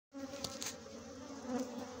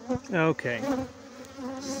Okay,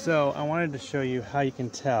 so I wanted to show you how you can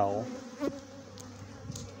tell.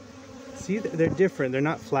 See, they're different. They're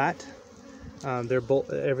not flat.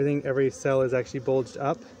 Every cell is actually bulged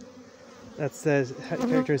up. That's the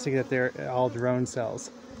characteristic that they're all drone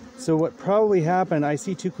cells. So what probably happened, I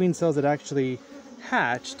see 2 queen cells that actually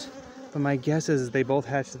hatched, but my guess is they both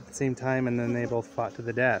hatched at the same time and then they both fought to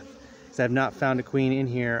the death. Because I've not found a queen in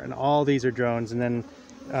here, and all these are drones. And then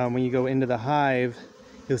when you go into the hive,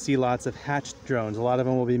 you'll see lots of hatched drones. A lot of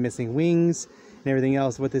them will be missing wings and everything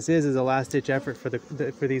else. What this is a last-ditch effort for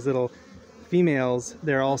these little females.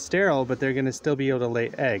 They're all sterile, but they're going to still be able to lay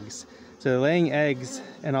eggs. So they're laying eggs,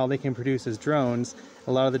 and all they can produce is drones.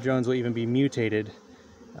 A lot of the drones will even be mutated.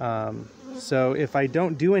 So if I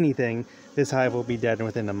don't do anything, this hive will be dead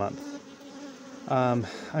within a month. I'm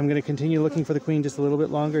going to continue looking for the queen just a little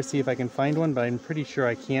bit longer, see if I can find one, but I'm pretty sure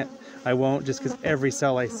I won't, just because every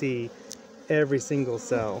cell I see, every single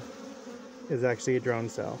cell is actually a drone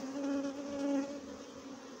cell.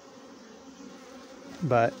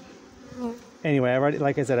 But anyway,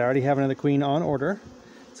 like I said, I already have another queen on order,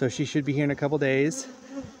 so she should be here in a couple days,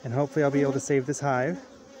 and hopefully I'll be able to save this hive.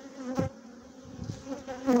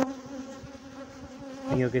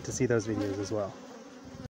 And you'll get to see those videos as well.